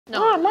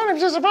No. My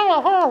name's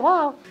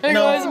Isabela. Hey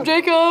guys, I'm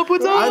Jacob.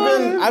 What's up?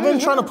 I've been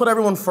trying to put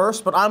everyone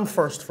first, but I'm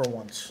first for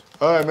once.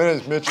 Hi, my name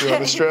is Mitchell.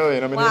 I'm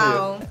Australian. I'm in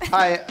India.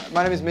 Hi,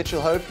 my name is Mitchell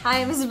Hope.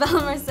 Hi, I'm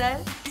Isabela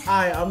Merced.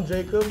 Hi, I'm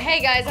Jacob.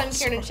 Hey guys, I'm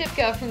Kiernan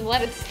Shipka from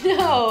Let It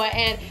Snow,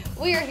 and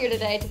we are here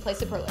today to play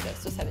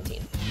Superlatives with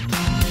 17.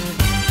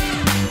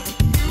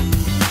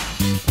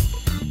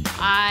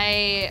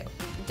 I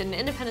did an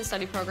independent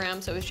study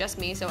program, so it was just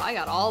me, so I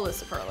got all the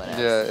superlatives.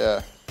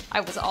 Yeah. I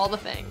was all the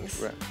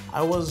things. Right.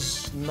 I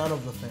was none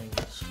of the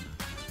things,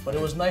 but it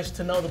was nice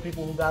to know the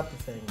people who got the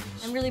things.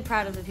 I'm really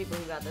proud of the people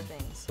who got the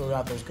things. Who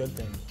got those good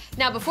things.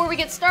 Now, before we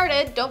get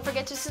started, don't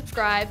forget to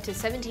subscribe to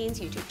 17's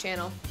YouTube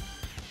channel.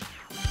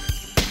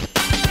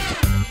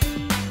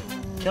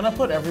 Can I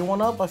put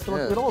everyone up? I feel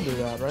like we'd all do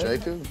that, right?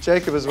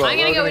 Jacob as well. I'm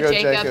gonna go with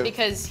Jacob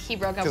because he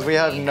broke up with me. Because we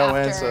have no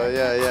after answer.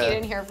 Yeah. He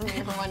didn't hear from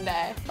me for one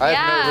day. I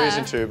have no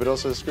reason to, but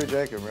also screw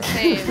Jacob, right?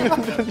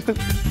 Same.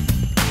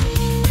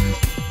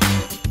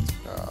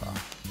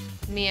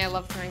 Me, I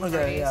love throwing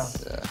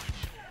parties. Yeah.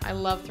 I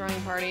love throwing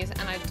parties,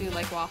 and I do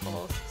like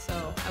waffles, so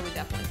I would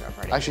definitely throw a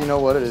party. Actually, you know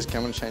what it is? I'm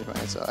gonna change my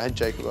answer. I had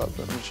Jacob up,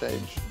 but I'm gonna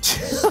change.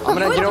 You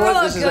know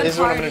what? This is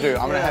what I'm gonna do.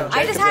 I'm gonna have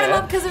Jacob I just had him there,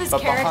 up because of his but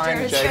character. behind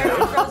His Jacob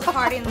character throws a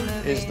party in the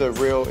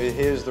movie.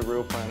 Here's the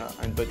real planner,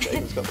 but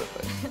Jacob's got the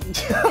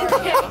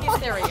face.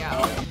 There we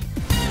go.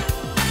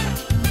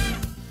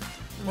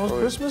 Most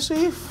Christmas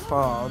Eve?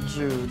 Oh,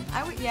 Jude.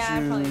 I'd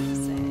probably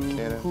just say.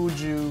 Kiernan. Who'd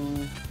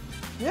you?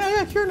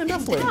 Yeah, Kiernan,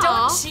 definitely.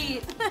 Don't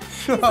cheat.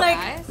 He's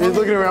like, He's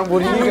looking around.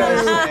 What do you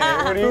guys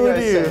say? What do you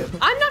guys say?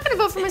 I'm not gonna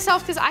vote for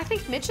myself because I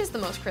think Mitch is the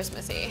most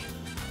Christmassy.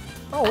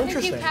 Oh, I think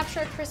interesting. you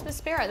capture a Christmas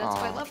spirit. That's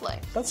quite lovely.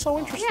 That's so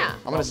interesting. Yeah.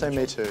 I'm gonna say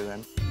me too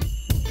then.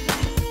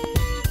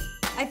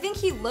 I think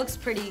he looks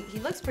pretty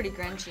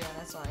Grinchy, and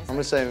that's why. I'm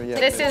gonna say yeah.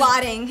 This is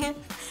plotting.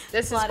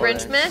 This is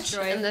Grinch Mitch,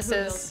 and this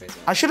is.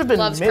 I should have been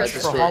Loves Mitch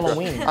Christmas. for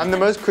Halloween. I'm the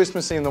most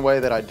Christmassy in the way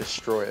that I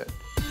destroy it.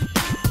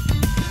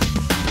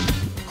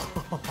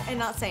 And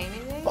not say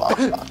anything.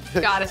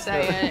 Gotta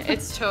say it.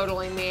 It's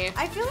totally me.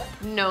 I feel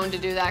known to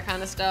do that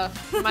kind of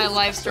stuff. My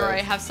life story.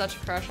 I have such a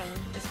crush on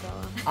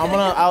Isabela. I'm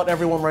gonna out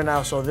everyone right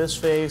now. So this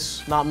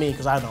face, not me,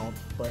 because I don't,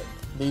 but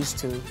these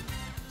two,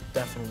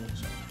 definitely.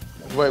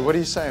 So. Wait, what are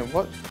you saying?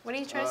 What? What are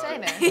you trying to say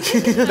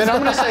there? Then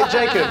I'm gonna say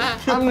Jacob.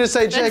 I'm gonna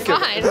say Jacob.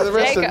 fine, For the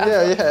rest Jacob.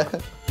 Yeah.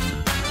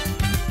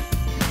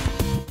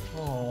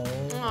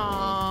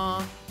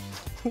 Aww.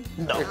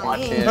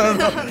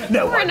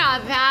 No, We're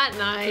not that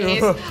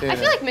nice. I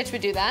feel like Mitch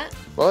would do that.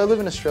 Well, I live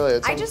in Australia.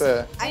 It's I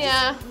unfair.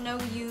 just know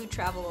you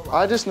travel a lot.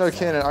 I just know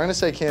Kiernan. I'm gonna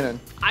say Kiernan.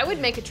 I would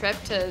make a trip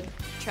to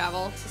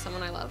travel to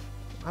someone I love.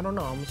 I don't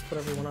know. I'm just put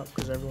everyone up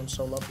because everyone's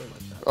so lovely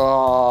like that.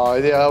 Oh,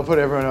 yeah, I'll put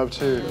everyone up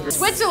too.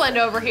 Switzerland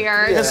over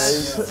here.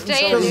 Yes.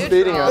 Stay He's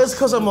beating neutral. us. It's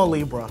because I'm a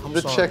Libra. I'm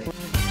The sorry. check.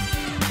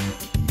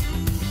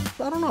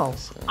 I don't know.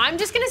 I'm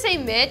just gonna say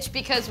Mitch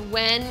because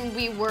when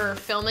we were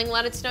filming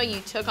Let It Snow, you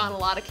took on a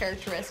lot of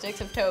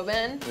characteristics of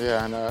Tobin.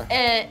 Yeah, I know.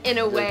 In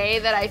a way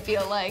that I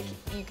feel like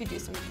you could do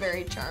some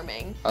very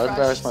charming. I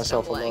embarrass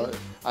myself sibling. a lot.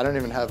 I don't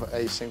even have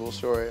a single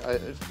story. I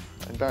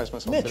embarrass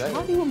myself Mitch, today.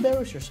 how do you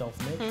embarrass yourself,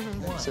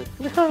 Mitch? So-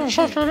 Because I'm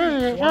such an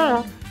idiot,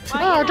 yeah.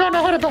 I don't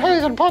know how to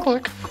behave in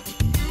public.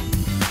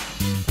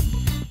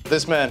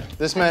 This man,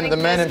 the man this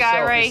himself.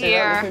 guy right You see that?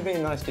 here. Look at me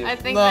being nice to you. I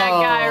think that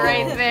guy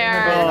right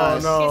there. Oh,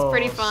 no. He's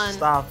pretty fun.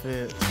 Stop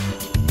it.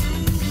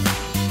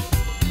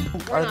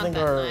 We're I not think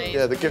that our nice.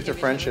 Yeah, the gift of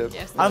friendship.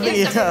 Yes, I the think-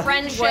 gift yeah. of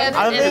friendship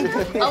I and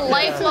think- a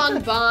lifelong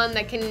bond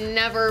that can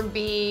never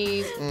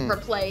be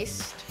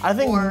replaced. I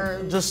think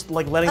or- just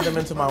like letting them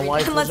into my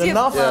life was Unless you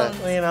have enough.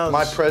 phones. You know,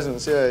 My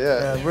presence, yeah.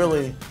 yeah,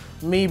 really,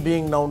 me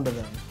being known to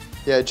them.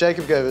 Yeah,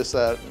 Jacob gave us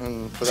that,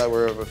 and for that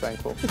we're ever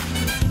thankful.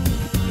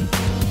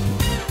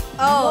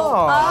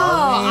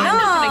 I'm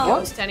not gonna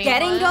ghost anyone.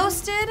 Getting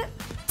ghosted?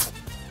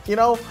 You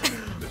know,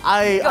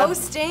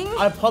 Ghosting?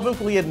 I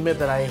publicly admit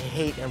that I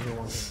hate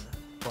everyone.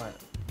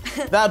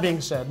 But that being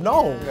said,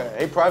 no.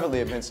 He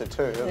privately admits it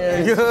too.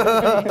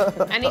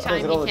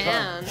 Anytime all you the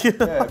can.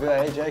 Yeah, be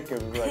like, hey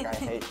Jacob, be like, I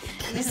hate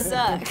you. You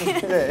suck.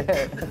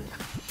 Yeah.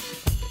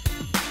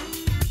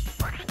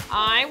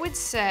 I would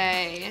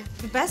say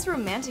The best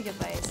romantic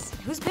advice.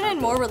 Who's been in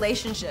more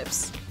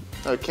relationships?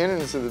 No, Kiernan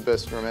is the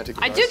best romantic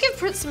I advice.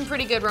 do give some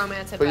pretty good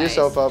romance Put advice.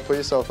 yourself up, put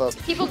yourself up.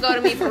 People go to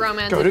me for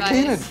romance Go to advice.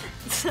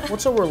 Kiernan.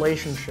 What's a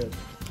relationship?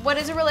 What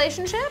is a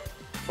relationship?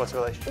 What's a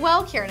relationship?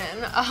 Well,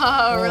 Kiernan,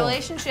 a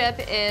relationship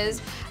is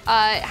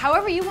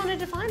however you want to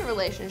define a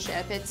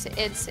relationship. It's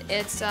That's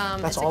it's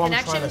all a I'm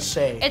connection. trying to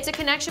say. It's a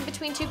connection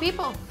between two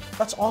people.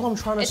 That's all I'm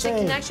trying to It's say. a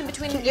connection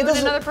between It you and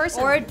doesn't- another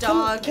person. Or a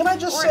dog. Can I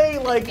just Or say,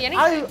 it like, could be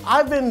anything.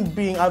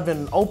 I've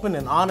been open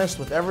and honest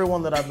with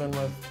everyone that I've been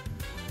with.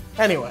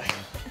 Anyway,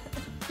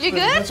 You good?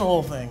 that's the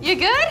whole thing. You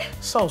good?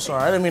 So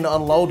sorry, I didn't mean to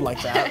unload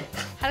like that.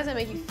 How does that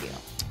make you feel?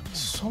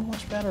 So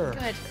much better.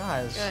 Good.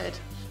 Guys. Good.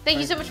 Thank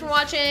you so much for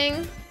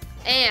watching.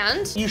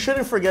 And You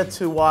shouldn't forget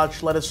to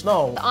watch Let It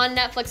Snow. on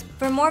Netflix.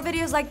 For more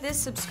videos like this,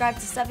 subscribe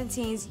to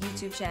 17's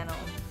YouTube channel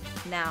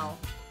now,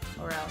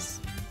 or else.